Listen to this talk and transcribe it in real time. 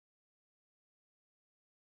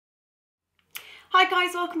Hi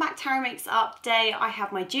guys, welcome back to Harry Makes It Up. Today I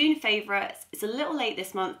have my June favourites. It's a little late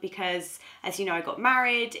this month because, as you know, I got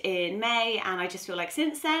married in May and I just feel like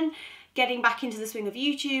since then, getting back into the swing of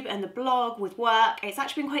YouTube and the blog with work, it's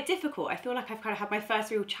actually been quite difficult. I feel like I've kind of had my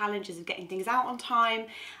first real challenges of getting things out on time,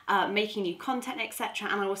 making new content, etc.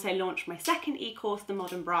 And I also launched my second e-course, The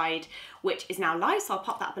Modern Bride, which is now live, so I'll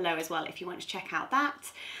pop that below as well if you want to check out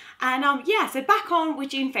that. And yeah, so back on with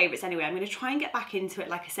June favourites anyway. I'm going to try and get back into it,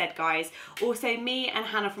 like I said, guys. Also, me and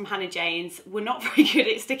Hannah from Hannah Jane's were not very good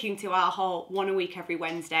at sticking to our whole one a week every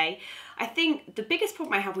Wednesday. I think the biggest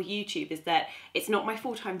problem I have with YouTube is that it's not my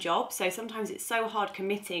full-time job, so sometimes it's so hard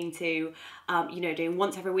committing to, you know, doing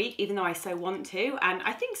once every week, even though I so want to. And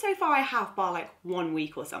I think so far I have, bar like 1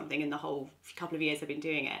 week or something in the whole couple of years I've been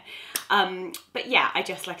doing it. But yeah, I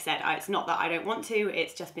just, like I said, it's not that I don't want to,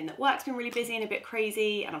 it's just been that work's been really busy and a bit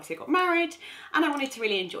crazy, and obviously I got married, and I wanted to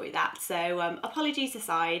really enjoy that. So apologies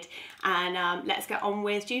aside, and let's get on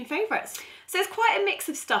with June favourites. So there's quite a mix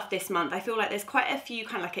of stuff this month. I feel like there's quite a few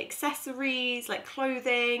kind of like accessories, like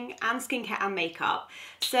clothing and skincare and makeup.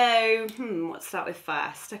 So, what to start with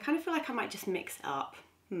first? I kind of feel like I might just mix it up.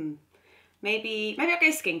 Maybe I'll go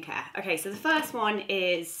skincare. Okay, so the first one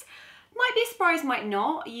is, might be a surprise, might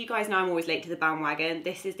not. You guys know I'm always late to the bandwagon.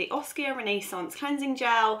 This is the Oskia Renaissance Cleansing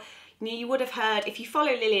Gel. You would have heard, if you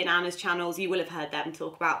follow Lily and Anna's channels, you will have heard them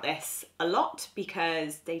talk about this a lot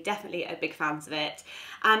because they definitely are big fans of it.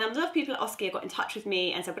 And a lot of people at Oskia got in touch with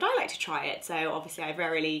me and said, would I like to try it? So obviously I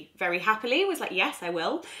very happily was like, yes, I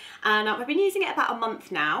will. And I've been using it about a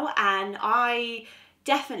month now, and I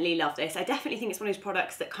definitely love this. I definitely think it's one of those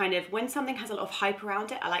products that kind of, when something has a lot of hype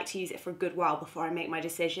around it, I like to use it for a good while before I make my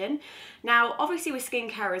decision. Now, obviously with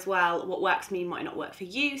skincare as well, what works for me might not work for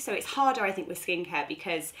you. So it's harder, I think, with skincare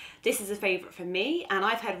because this is a favourite for me and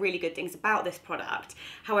I've heard really good things about this product.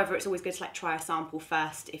 However, it's always good to like try a sample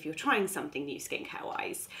first if you're trying something new skincare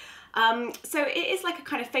wise. So it is like a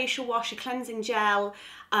kind of facial wash, a cleansing gel.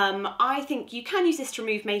 I think you can use this to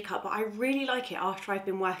remove makeup, but I really like it after I've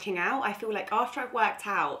been working out. I feel like after I've worked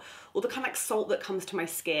out, all the kind of like salt that comes to my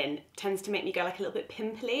skin tends to make me go like a little bit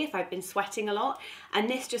pimply if I've been sweating a lot. And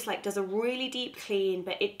this just like does a really deep clean,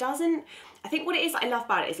 but it doesn't, I think what it is that I love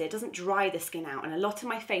about it is it doesn't dry the skin out. And a lot of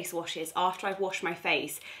my face washes, after I've washed my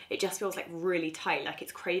face, it just feels like really tight, like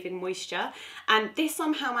it's craving moisture. And this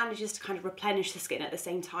somehow manages to kind of replenish the skin at the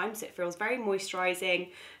same time. So it feels very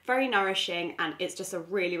moisturizing, very nourishing, and it's just a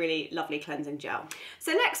really lovely cleansing gel.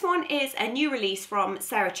 So next one is a new release from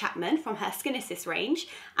Sarah Chapman from her Skinesis range,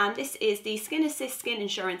 and this is the Skinesis Skin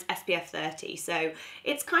Insurance SPF 30. So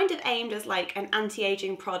it's kind of aimed as like an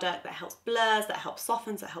anti-aging product that helps blurs, that helps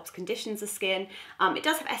softens, that helps conditions the skin. It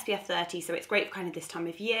does have SPF 30, so it's great for kind of this time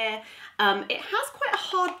of year. It has quite a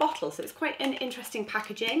hard bottle, so it's quite an interesting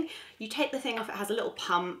packaging. You take the thing off, it has a little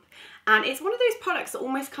pump, and it's one of those products that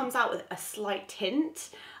almost comes out with a slight tint.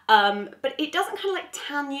 But it doesn't kind of like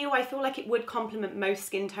tan you. I feel like it would complement most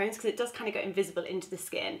skin tones because it does kind of go invisible into the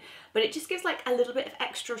skin, but it just gives like a little bit of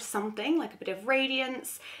extra something, like a bit of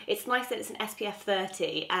radiance. It's nice that it's an SPF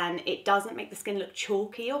 30 and it doesn't make the skin look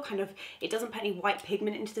chalky or kind of, it doesn't put any white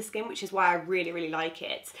pigment into the skin, which is why I really like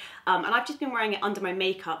it. And I've just been wearing it under my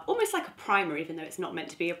makeup, almost like a primer, even though it's not meant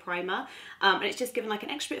to be a primer. And it's just given like an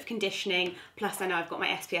extra bit of conditioning, plus I know I've got my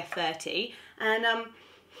SPF 30, and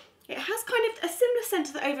it has kind of a similar scent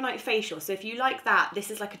to the Overnight Facial, so if you like that, this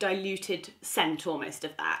is like a diluted scent almost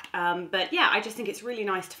of that. But yeah, I just think it's really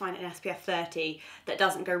nice to find an SPF 30 that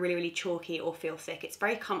doesn't go really chalky or feel thick. It's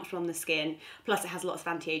very comfortable on the skin, plus it has lots of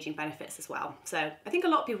anti-aging benefits as well. So I think a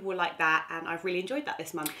lot of people will like that, and I've really enjoyed that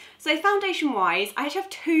this month. So foundation-wise, I actually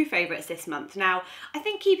have 2 favourites this month. Now, I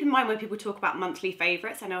think keep in mind when people talk about monthly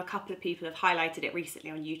favourites, I know a couple of people have highlighted it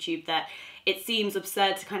recently on YouTube that it seems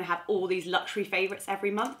absurd to kind of have all these luxury favourites every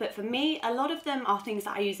month, but for me, a lot of them are things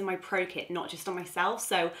that I use in my pro kit, not just on myself.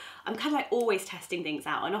 So I'm kind of like always testing things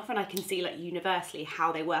out, and often I can see like universally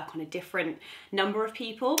how they work on a different number of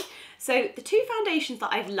people. So the 2 foundations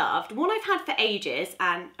that I've loved, one I've had for ages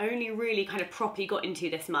and only really kind of properly got into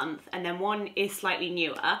this month, and then one is slightly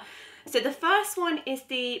newer. So the first one is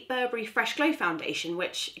the Burberry Fresh Glow Foundation,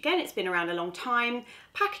 which again, it's been around a long time.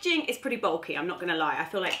 Packaging is pretty bulky, I'm not gonna lie. I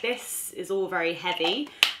feel like this is all very heavy,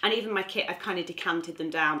 and even my kit, I've kind of decanted them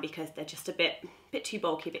down because they're just a bit too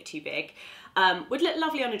bulky, a bit too big. Would look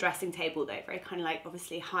lovely on a dressing table though, very kind of like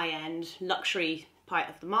obviously high-end luxury part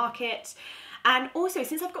of the market. And also,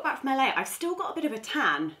 since I've got back from LA, I've still got a bit of a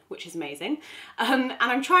tan, which is amazing. And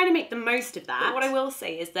I'm trying to make the most of that. But what I will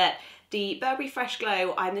say is that the Burberry Fresh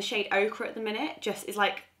Glow, I'm the shade Ochre at the minute, just is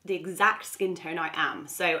like the exact skin tone I am.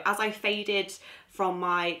 So as I faded from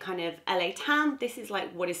my kind of LA tan. This is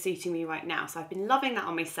like what is suiting me right now. So I've been loving that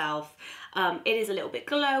on myself. It is a little bit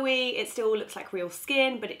glowy. It still looks like real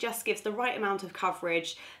skin, but it just gives the right amount of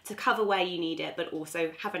coverage to cover where you need it, but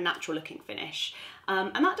also have a natural looking finish.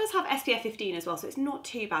 And that does have SPF 15 as well, so it's not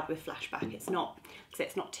too bad with flashback. It's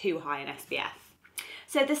not too high in SPF.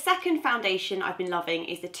 So the second foundation I've been loving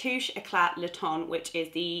is the Touche Eclat Le Ton, which is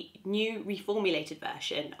the new reformulated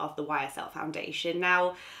version of the YSL foundation.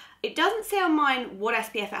 Now, it doesn't say on mine what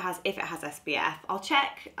SPF it has, if it has SPF. I'll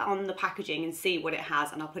check on the packaging and see what it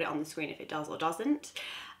has, and I'll put it on the screen if it does or doesn't.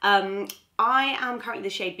 I am currently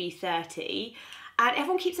the shade B30, and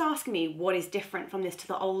everyone keeps asking me what is different from this to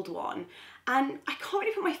the old one. And I can't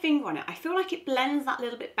really put my finger on it. I feel like it blends that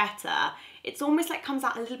little bit better. It's almost like comes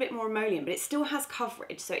out a little bit more emollient, but it still has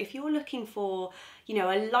coverage. So if you're looking for, you know,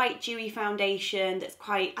 a light dewy foundation that's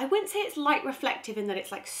quite, I wouldn't say it's light reflective in that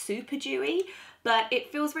it's like super dewy, but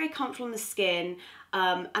it feels very comfortable on the skin.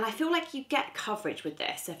 And I feel like you get coverage with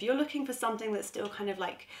this. So if you're looking for something that's still kind of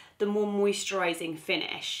like the more moisturizing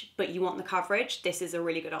finish, but you want the coverage, this is a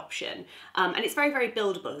really good option. And it's very, very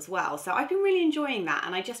buildable as well. So I've been really enjoying that.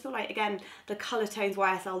 And I just feel like, again, the color tones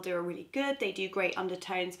YSL do are really good. They do great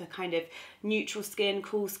undertones for kind of neutral skin,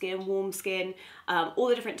 cool skin, warm skin. All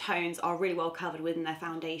the different tones are really well covered within their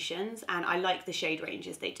foundations. And I like the shade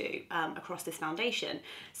ranges they do across this foundation.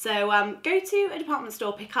 So go to a department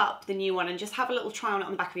store, pick up the new one and just have a little try on it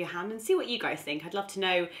on the back of your hand and see what you guys think. I'd love to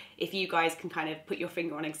know if you guys can kind of put your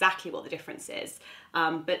finger on exactly what the difference is.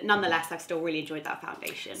 But nonetheless, I've still really enjoyed that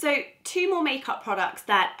foundation. So 2 more makeup products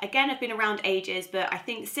that again have been around ages, but I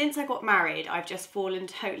think since I got married, I've just fallen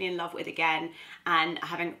totally in love with again and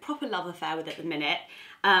having a proper love affair with at the minute.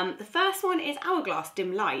 The first one is Hourglass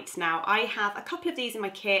Dim Light. Now I have a couple of these in my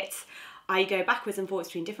kit. I go backwards and forwards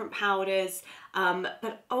between different powders,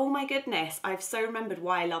 but oh my goodness, I've so remembered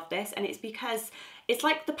why I love this, and it's because it's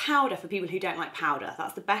like the powder for people who don't like powder.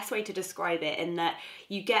 That's the best way to describe it, in that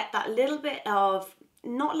you get that little bit of,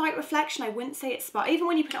 not light reflection, I wouldn't say it's spark. Even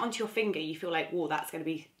when you put it onto your finger, you feel like, whoa, that's going to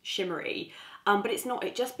be shimmery. But it's not,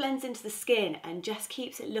 it just blends into the skin and just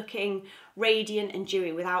keeps it looking radiant and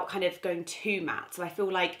dewy without kind of going too matte. So I feel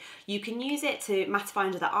like you can use it to mattify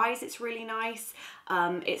under the eyes, it's really nice.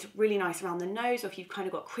 It's really nice around the nose, or if you've kind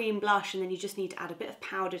of got cream blush and then you just need to add a bit of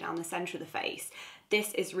powder down the centre of the face.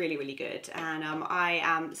 This is really, really good, and I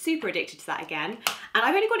am super addicted to that again. And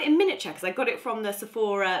I've only got it in miniature because I got it from the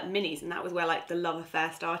Sephora minis, and that was where like the love affair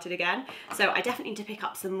started again. So I definitely need to pick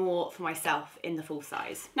up some more for myself in the full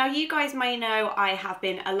size. Now you guys may know I have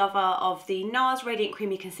been a lover of the NARS Radiant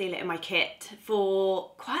Creamy Concealer in my kit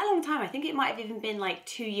for quite a long time. I think it might have even been like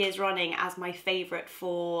 2 years running as my favourite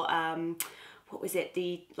for, what was it,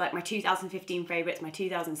 my 2015 favourites, my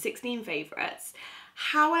 2016 favourites.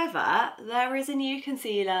 However, there is a new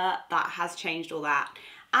concealer that has changed all that,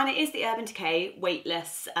 and it is the Urban Decay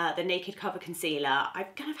Weightless, the Naked Cover Concealer.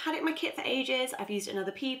 I've kind of had it in my kit for ages, I've used it in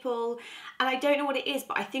other people, and I don't know what it is,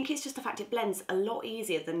 but I think it's just the fact it blends a lot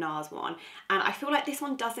easier than NARS one, and I feel like this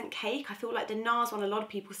one doesn't cake. I feel like the NARS one, a lot of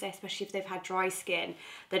people say, especially if they've had dry skin,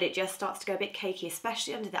 that it just starts to go a bit cakey,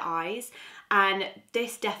 especially under the eyes, and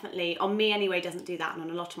this definitely, on me anyway, doesn't do that, and on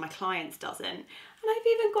a lot of my clients doesn't. And I've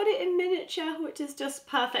even got it in miniature, which is just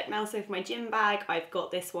perfect now. So for my gym bag, I've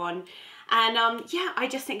got this one. And yeah, I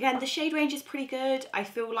just think, again, the shade range is pretty good. I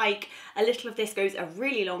feel like a little of this goes a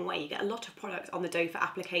really long way. You get a lot of product on the doe for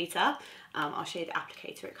applicator. I'll show you the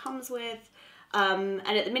applicator it comes with. And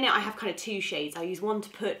at the minute I have kind of 2 shades. I use one to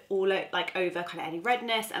put all like over kind of any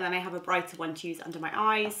redness, and then I have a brighter one to use under my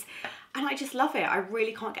eyes. And I just love it. I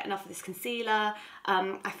really can't get enough of this concealer.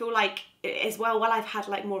 I feel like as well, while I've had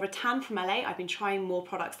like more of a tan from LA, I've been trying more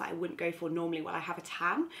products that I wouldn't go for normally while I have a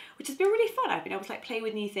tan, which has been really fun. I've been able to like play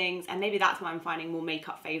with new things, and maybe that's why I'm finding more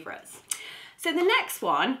makeup favorites. So the next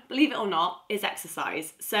one, believe it or not, is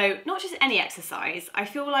exercise. So not just any exercise. I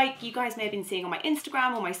feel like you guys may have been seeing on my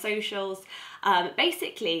Instagram or my socials.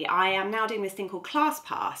 Basically, I am now doing this thing called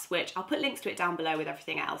ClassPass, which I'll put links to it down below with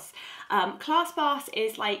everything else. ClassPass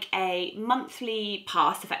is like a monthly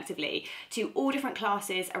pass, effectively, to all different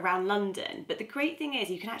classes around London. But the great thing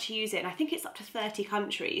is you can actually use it, and I think it's up to 30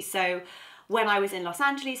 countries. So when I was in Los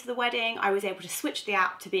Angeles for the wedding, I was able to switch the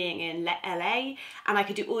app to being in LA, and I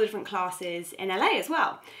could do all the different classes in LA as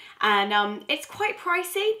well. And it's quite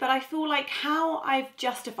pricey, but I feel like how I've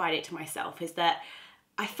justified it to myself is that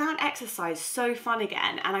I found exercise so fun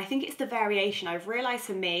again, and I think it's the variation. I've realised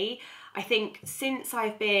for me, I think since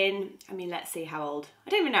I've been, I mean, let's see how old, I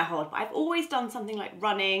don't even know how old, but I've always done something like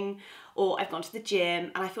running, or I've gone to the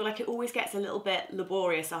gym, and I feel like it always gets a little bit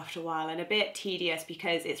laborious after a while and a bit tedious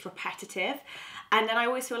because it's repetitive. And then I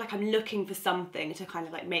always feel like I'm looking for something to kind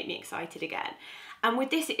of like make me excited again. And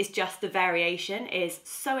with this, it is just the variation is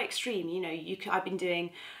so extreme. You know, I've been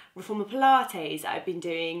doing reformer Pilates, I've been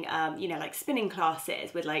doing, you know, like spinning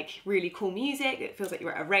classes with like really cool music. It feels like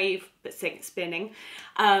you're at a rave, but spinning.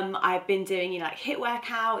 I've been doing, you know, like HIIT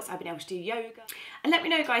workouts. I've been able to do yoga. And let me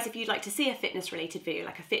know, guys, if you'd like to see a fitness related video,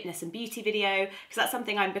 like a fitness and beauty video, because that's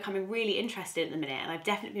something I'm becoming really interested in at the minute. And I've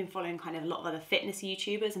definitely been following kind of a lot of other fitness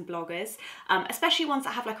YouTubers and bloggers, especially ones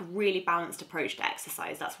that have like a really balanced approach to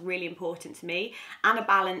exercise. That's really important to me, and a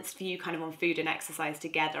balanced view kind of on food and exercise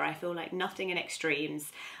together. I feel like nothing in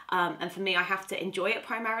extremes. And for me, I have to enjoy it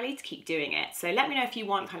primarily to keep doing it. So let me know if you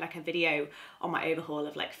want kind of like a video on my overhaul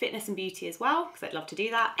of like fitness and beauty as well, because I'd love to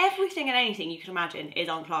do that. Everything and anything you can imagine is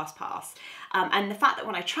on ClassPass. And the fact that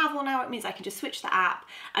when I travel now, it means I can just switch the app,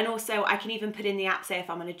 and also I can even put in the app, say if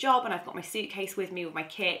I'm on a job and I've got my suitcase with me with my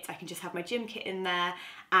kit, I can just have my gym kit in there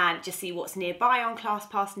and just see what's nearby on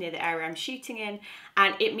ClassPass near the area I'm shooting in.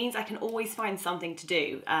 And it means I can always find something to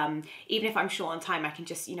do. Even if I'm short on time, I can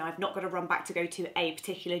just, you know, I've not got to run back to go to a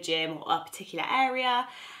particular gym or a particular area.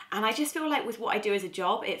 And I just feel like with what I do as a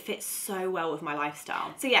job, it fits so well with my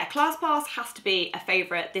lifestyle. So yeah, ClassPass has to be a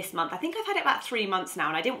favorite this month. I think I've had it about 3 months now,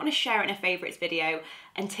 and I didn't want to share it in a favorites video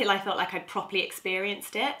until I felt like I'd properly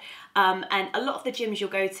experienced it. And a lot of the gyms you'll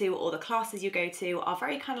go to or the classes you go to are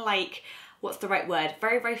very kind of like, what's the right word?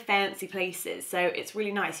 Very, very fancy places. So it's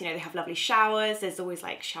really nice. You know, they have lovely showers. There's always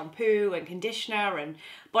like shampoo and conditioner and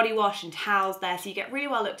body wash and towels there. So you get really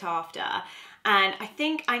well looked after. And I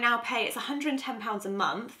think I now pay, it's £110 a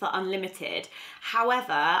month for unlimited.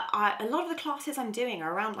 However, a lot of the classes I'm doing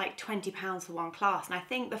are around like £20 for one class. And I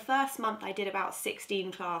think the first month I did about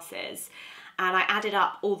 16 classes. And I added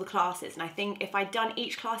up all the classes, and I think if I'd done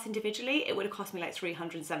each class individually, it would have cost me like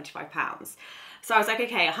 £375. So I was like,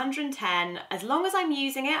 okay, 110, as long as I'm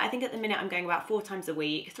using it. I think at the minute I'm going about 4 times a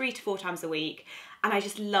week, 3 to 4 times a week, and I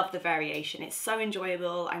just love the variation. It's so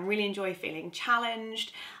enjoyable. I really enjoy feeling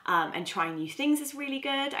challenged, and trying new things is really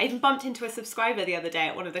good. I even bumped into a subscriber the other day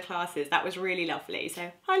at one of the classes. That was really lovely.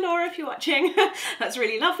 So hi Laura, if you're watching. That's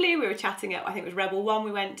really lovely. We were chatting at, I think it was Rebel 1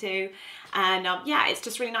 we went to. And yeah, it's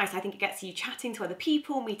just really nice. I think it gets you chatting to other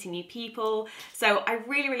people, meeting new people. So I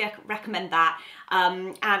really, really recommend that.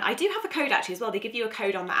 And I do have a code actually as well. They give you a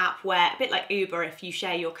code on the app where, a bit like Uber, if you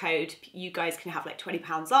share your code, you guys can have like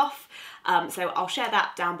 £20 off. So I'll share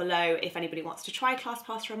that down below if anybody wants to try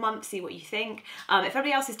ClassPass for a month, see what you think. If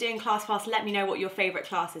everybody else is doing ClassPass, let me know what your favourite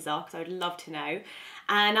classes are, because I would love to know.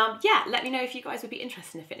 And yeah, let me know if you guys would be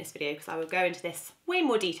interested in a fitness video, because I will go into this way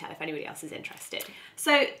more detail if anybody else is interested.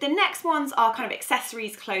 So the next ones are kind of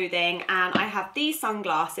accessories, clothing, and I have these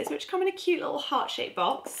sunglasses, which come in a cute little heart-shaped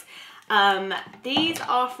box. These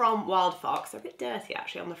are from WildFox. They're a bit dirty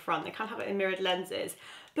actually on the front. They kind of have like mirrored lenses,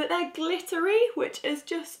 but they're glittery, which is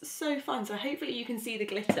just so fun. So hopefully you can see the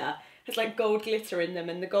glitter. There's like gold glitter in them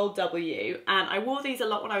and the gold W. And I wore these a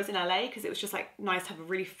lot when I was in LA because it was just like nice to have a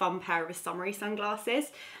really fun pair of summery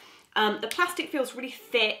sunglasses. The plastic feels really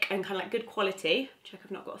thick and kind of like good quality. Check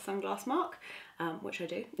I've not got a sunglass mark, which I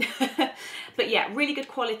do. But yeah, really good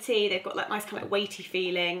quality. They've got like nice kind of like weighty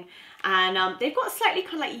feeling. And they've got a slightly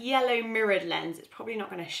kind of like yellow mirrored lens. It's probably not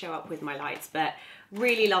going to show up with my lights, but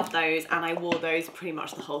really love those. And I wore those pretty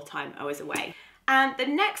much the whole time I was away. And the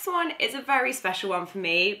next one is a very special one for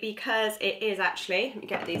me because it is actually, let me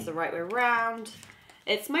get these the right way around.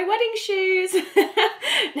 It's my wedding shoes.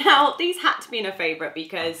 Now, these had to be in a favourite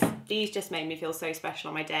because these just made me feel so special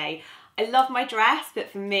on my day. I love my dress, but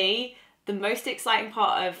for me, the most exciting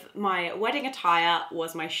part of my wedding attire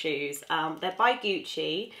was my shoes. They're by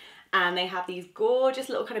Gucci, and they have these gorgeous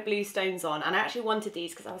little kind of blue stones on. And I actually wanted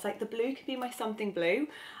these because I was like, the blue could be my something blue.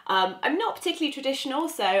 I'm not particularly traditional,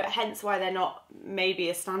 so hence why they're not maybe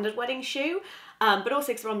a standard wedding shoe. But also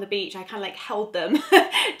because we're on the beach, I kind of like held them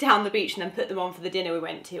down the beach and then put them on for the dinner we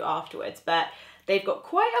went to afterwards. But they've got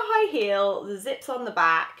quite a high heel, the zips on the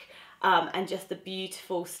back, and just the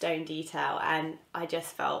beautiful stone detail. And I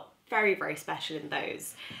just felt very, very special in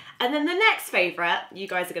those. And then the next favourite, you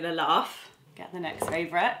guys are gonna laugh, get the next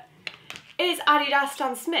favourite, is Adidas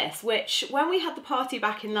Stan Smiths, which when we had the party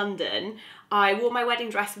back in London, I wore my wedding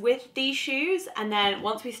dress with these shoes, and then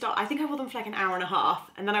once we started, I think I wore them for like an hour and a half,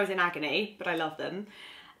 and then I was in agony, but I love them.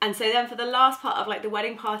 And so then for the last part of like the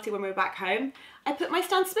wedding party when we were back home, I put my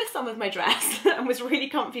Stan Smiths on with my dress and was really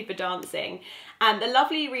comfy for dancing. And the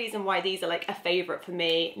lovely reason why these are like a favourite for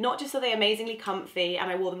me, not just are they amazingly comfy, and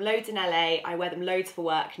I wore them loads in LA, I wear them loads for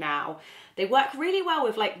work now. They work really well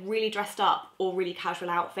with like really dressed up or really casual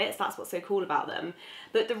outfits. That's what's so cool about them.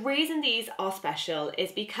 But the reason these are special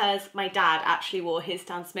is because my dad actually wore his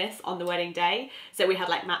Stan Smiths on the wedding day. So we had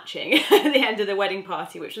like matching at the end of the wedding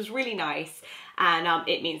party, which was really nice. and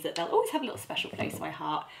it means that they'll always have a little special place in my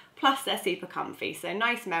heart. Plus they're super comfy, so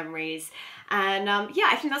nice memories. And yeah,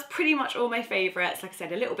 I think that's pretty much all my favourites. Like I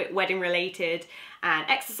said, a little bit wedding related and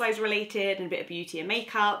exercise related and a bit of beauty and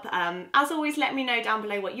makeup. As always, let me know down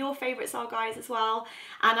below what your favourites are, guys, as well.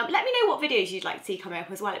 And let me know what videos you'd like to see coming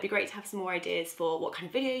up as well. It'd be great to have some more ideas for what kind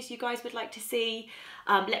of videos you guys would like to see.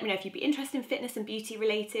 Let me know if you'd be interested in fitness and beauty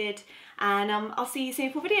related. And I'll see you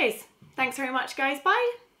soon for videos. Thanks very much, guys.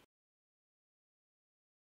 Bye.